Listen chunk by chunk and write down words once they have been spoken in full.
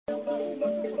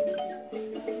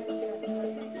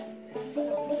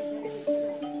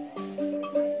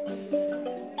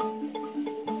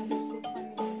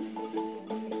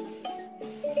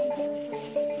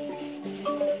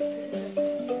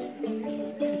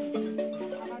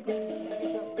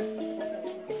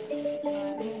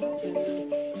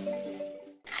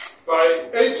By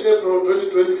 8 April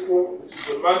 2024, which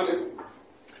is on Monday,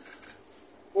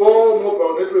 all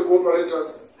mobile network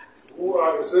operators who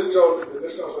are essential to the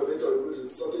national financial inclusion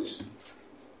strategy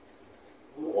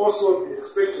will also be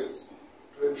expected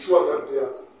to ensure that their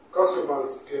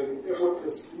customers can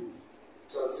effortlessly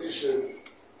transition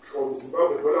from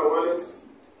Zimbabwe dollar wallets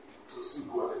to ZIG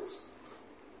wallets.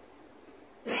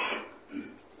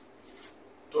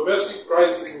 Domestic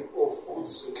pricing of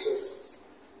goods and services.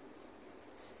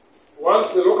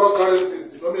 Once the local currency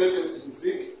is denominated in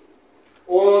ZIG,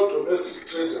 all domestic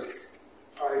traders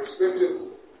are expected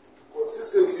to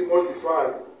consistently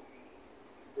modify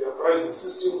their pricing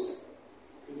systems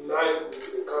in line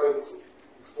with the currency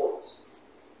default.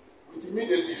 With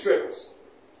immediate effect,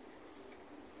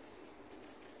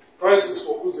 prices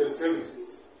for goods and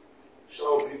services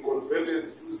shall be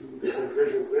converted using the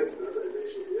conversion rate that I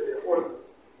mentioned earlier on,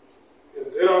 and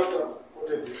thereafter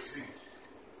quoted in ZIG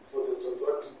for the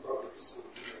transacting public's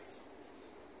convenience.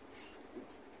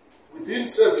 Within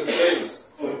 7 days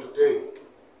from today,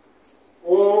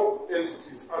 all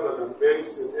entities other than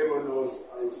banks and MNOs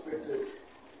are expected to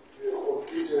have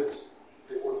completed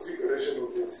the configuration of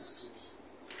their systems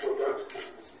for that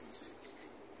business.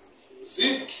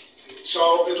 ZIG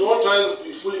shall at all times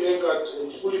be fully anchored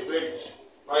and fully backed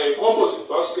by a composite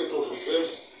basket of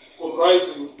reserves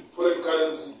comprising foreign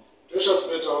currency, precious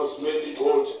metals, mainly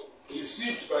gold,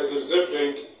 received by the Reserve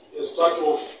Bank as part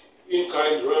of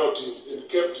in-kind royalties and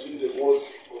kept in the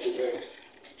vaults of the bank.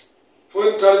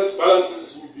 Foreign currency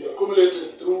balances will be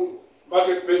accumulated through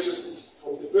market purchases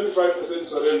from the 25%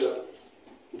 surrender,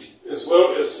 as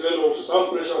well as sale of some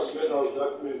precious metals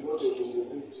that may not have been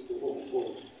received in the form of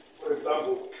gold. For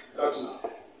example, platinum.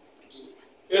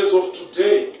 As of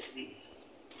today,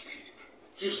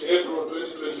 5th April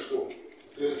 2024,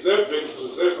 the Reserve Bank's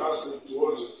reserve asset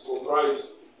holdings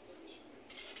comprise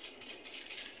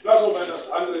plus or minus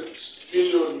 $100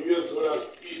 billion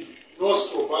in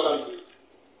nostro balances.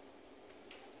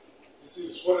 This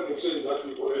is foreign exchange that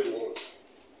we already hold.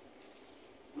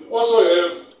 We also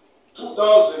have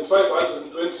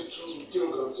 2,522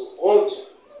 kilograms of gold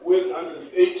worth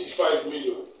 185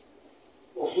 million,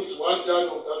 of which 1 ton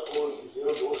of that gold is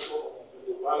held offshore and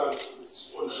the balance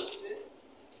is onshore.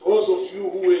 Those of you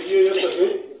who were here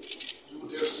yesterday, you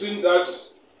would have seen that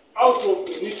out of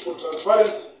the need for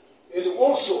transparency, and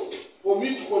also for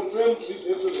me to confirm to His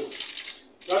Excellency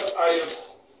that I have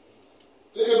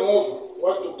taken over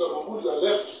what Dr. Mabuja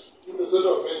left in the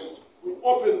Central Bank. We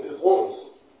opened the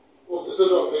vaults of the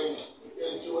Central Bank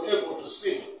and you were able to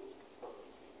see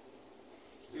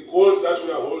the gold that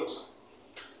we are holding.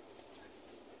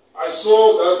 I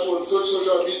saw that on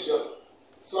social media,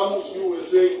 some of you were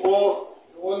saying, oh,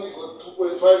 you only got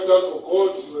 2.5 tons of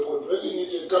gold, you were converting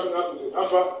it and coming up with a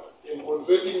number and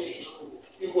converting it to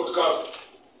import cover.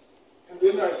 And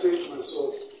then I say to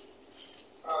myself,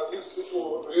 are these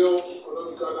people real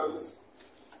economic analysts?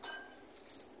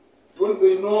 Don't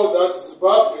they know that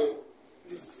Zimbabwe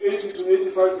is 80 to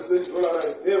 85%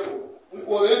 dollarized? Therefore, we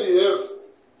already have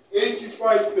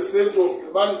 85% of the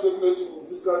money circulating in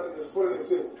this country as foreign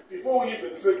exchange before we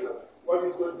even factor what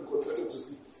is going to be converted to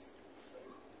ZIG.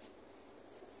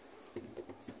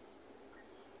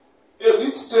 As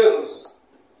it stands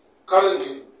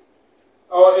currently,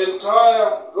 our entire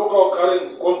local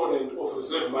currency component of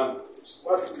reserve money, which is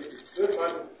what we reserve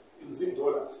money in ZIG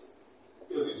dollars,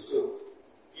 as it stands,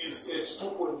 is at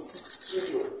 2.6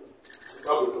 trillion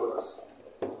Zimbabwe dollars.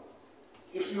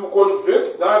 If you convert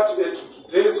that to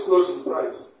today's closing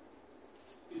price,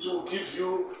 it will give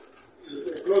you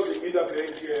the closing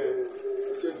interbank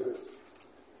exchange rate.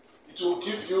 It will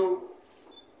give you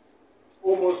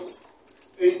almost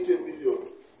 80 million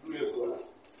US dollars.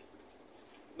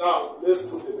 Now, let's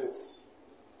do the maths.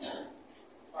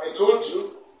 I told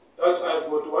you that I've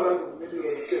got 100 million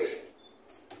cash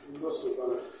in nostro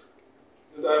balance,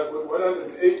 and I've got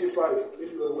 185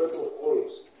 million worth of gold.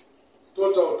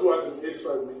 Total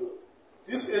 285 million.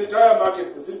 This entire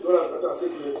market, the ZIG dollars that are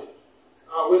circulating,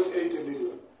 are worth 80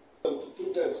 million. 2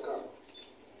 times come.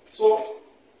 So,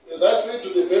 as I said to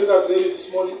the bankers early this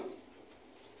morning,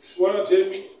 if you want to tell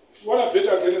me, if you want to bet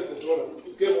against the dollar,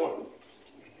 it's game on.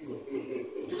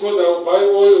 Because I will buy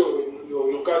all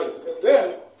your currency. And then,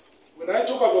 when I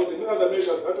talk about the other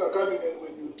measures that are coming in,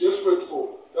 when you're desperate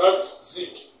for that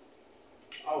ZIG,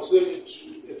 I'll sell it to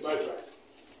you at my price.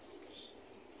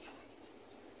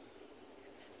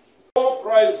 All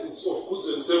prices of goods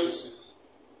and services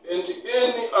and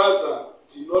any other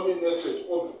denominated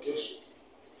obligation.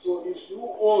 So if you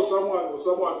owe someone or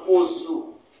someone owes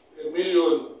you $1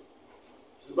 million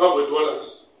Zimbabwe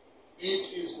dollars,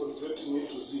 it is converting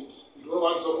into ZIG. You don't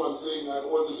don't want someone saying I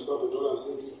own the Zimbabwe dollars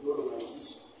and it no longer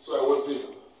exists, so I won't pay.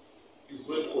 It's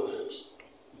going to convert.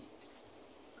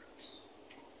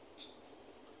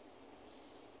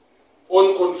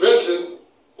 On conversion,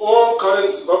 all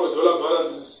current Zimbabwe dollar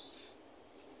balances,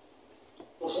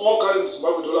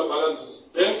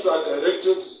 banks are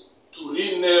directed to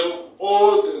rename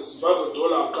all the Zimbabwe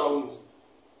dollar accounts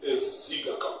as ZIG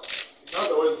accounts. In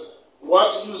other words,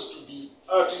 what used to be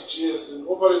RTGS and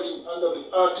operating under the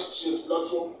RTGS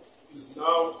platform is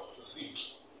now ZIG.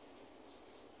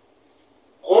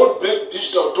 Gold-backed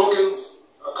digital tokens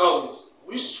accounts,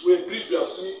 which were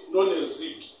previously known as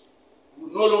ZIG,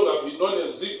 will no longer be known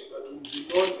as ZIG, but will be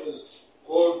known as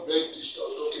gold-backed digital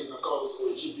token accounts or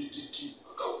GBDT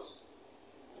accounts.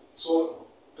 So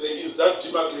there is that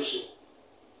demarcation.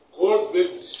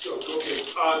 Gold-backed digital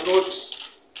tokens are not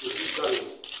the ZIG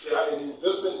currency. They are an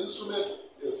investment instrument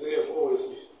as they have always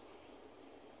been.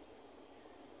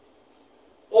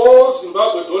 All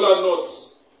Zimbabwe dollar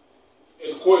notes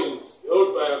and coins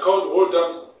held by account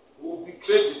holders will be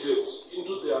credited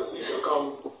into their ZIG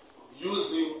accounts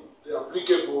using the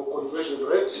applicable conversion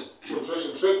rate,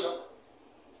 conversion factor.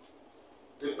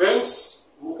 The banks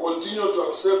will continue to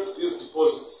accept these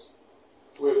deposits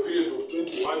for a period of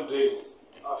 21 days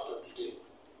after today.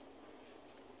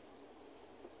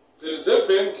 The Reserve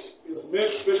Bank has made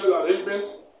special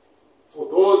arrangements for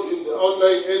those in the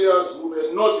outlying areas who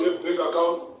may not have bank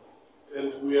accounts,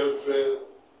 and we have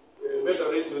made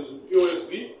arrangements with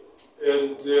POSB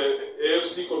and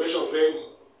AFC Commercial Bank,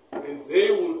 and they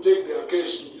will take their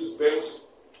cash to these banks,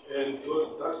 and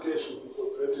that cash will be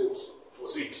converted for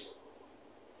ZIG.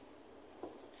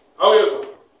 However,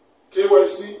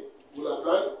 KYC will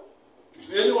apply.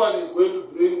 If anyone is going to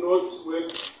bring notes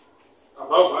worth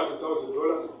above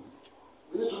 $100,000,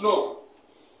 we need to know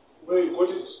where you got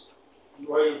it and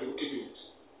why you've been keeping it.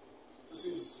 This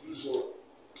is usual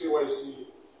KYC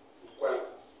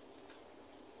requirements.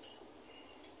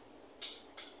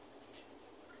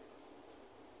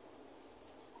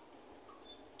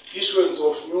 Issuance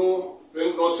of new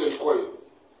banknotes and coins.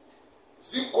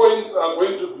 ZIG coins are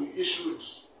going to be issued,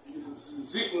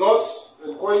 ZIG notes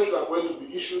and coins are going to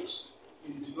be issued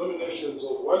in denominations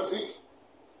of 1 ZIG,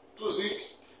 2 ZIG,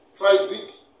 5 ZIG,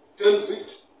 10 ZIG,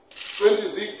 20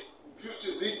 ZIG, 50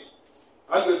 ZIG,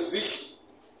 100 ZIG,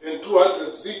 and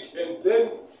 200 ZIG. And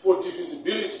then for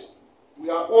divisibility, we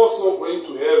are also going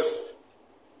to have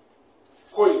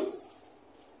coins,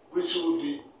 which will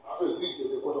be half a ZIG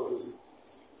and a quarter of a ZIG,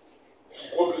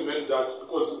 to complement that.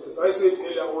 Because as I said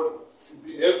earlier on,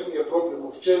 we've been having a problem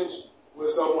of change where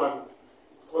someone,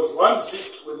 because 1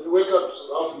 ZIG, when you work out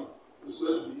roughly, is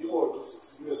going to be equal to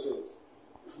 6 US cents.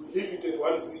 If we leave it at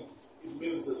 1 ZIG, it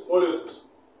means the smallest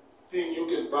thing you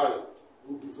can buy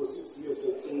will be for 6 US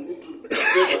cents. So we need to break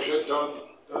that down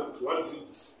to 1 ZIG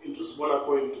into smaller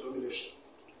coin denominations.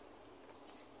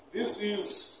 This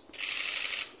is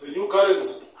the new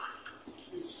currency.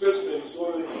 It's specimen,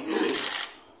 so if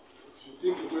you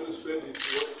think you're going to spend it,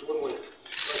 it won't work.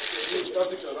 But you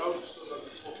pass it around so that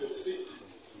people can see.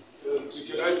 And you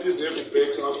can hide this heavy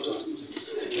back after.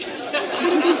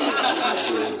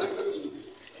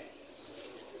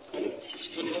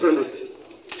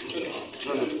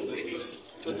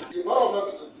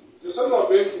 The central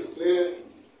bank is there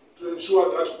to ensure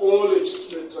that all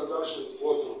legitimate transactions go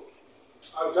through.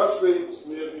 I've just said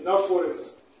we have enough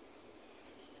forex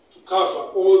to cover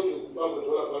all the Zimbabwe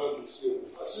dollar balances here.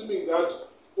 Assuming that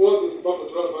all the Zimbabwe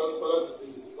dollar balances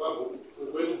in Zimbabwe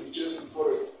are going to be chasing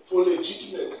forex for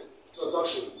legitimate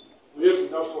transactions, we have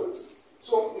enough forex.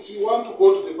 So if you want to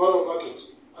go to the barrel market,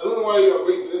 I don't know why you are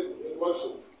going there and what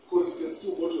for, because you can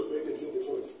still go to your bank and get the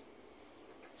forex.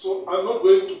 So I'm not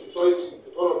going to be fighting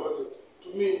the barrel market. To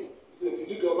me, it's an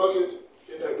illegal market,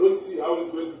 and I don't see how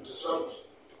it's going to disrupt,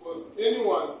 because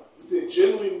anyone with a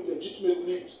genuine, legitimate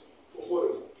need for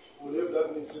forex will have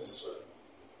that need satisfied.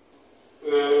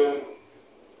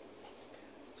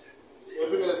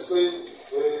 Happiness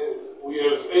says we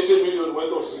have 80 million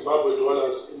worth of Zimbabwe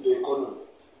dollars in the economy.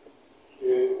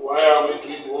 Why are we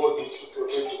doing all this to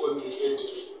protect only 80 million?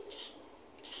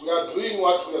 We are doing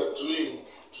what we are doing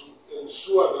to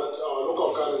ensure that our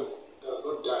local currency does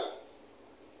not die.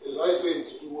 As I said,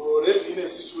 we were already in a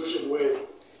situation where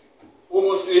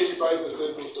almost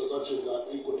 85% of transactions are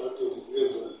being conducted in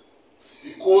US dollars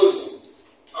because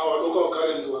our local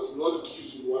currency was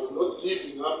not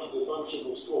living up to the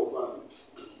function of store of value.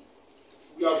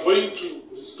 We are going to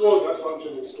restore that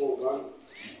function of store of value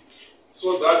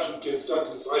so that we can start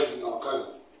reviving our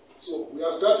currency. So we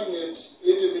are starting at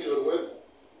 80 million worth,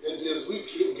 and as we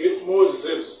get more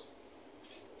reserves,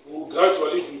 we will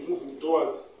gradually be moving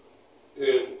towards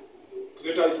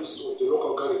greater use of the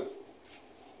local currency.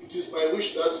 It is my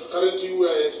wish that currently we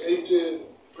are at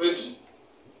 80-20.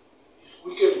 If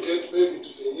we can get maybe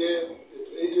to the year at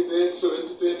 80-30,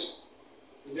 70-30,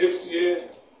 the next year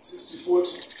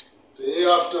 60-40, the year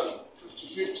after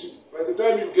 50-50. By the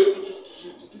time you get to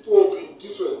 50-50, people will be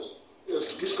indifferent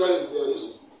as to which currency they are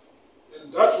using.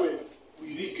 And that way, we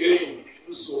regain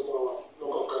use of our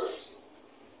local currency.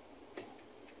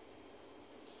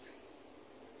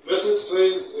 Message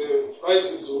says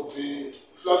prices will be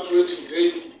fluctuating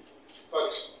daily,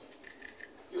 but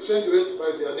exchange rates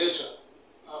by their nature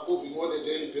are moving on a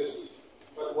daily basis.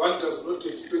 But one does not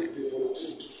expect the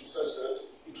volatility to be such that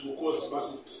it will cause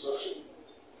massive disruptions.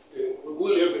 We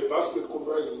will have a basket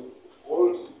comprising of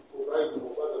gold, comprising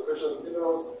of other precious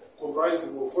minerals,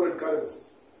 comprising of foreign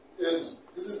currencies. And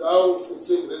this is how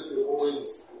exchange rates have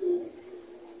always,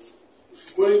 if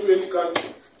you go into any country,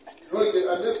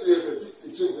 unless you have a fixed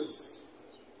exchange rate system,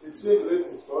 the exchange rate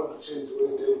is bound to change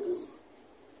on a daily basis.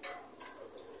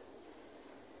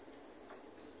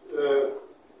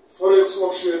 Forex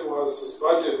auction was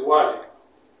disbanded. Why?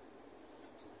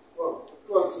 Well, it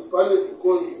was disbanded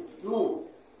because you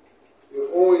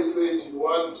have always said you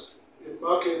want a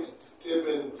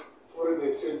market-determined foreign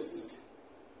exchange system.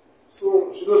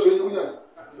 So, you know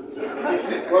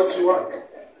what you want.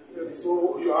 And so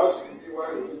you ask me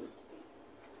why.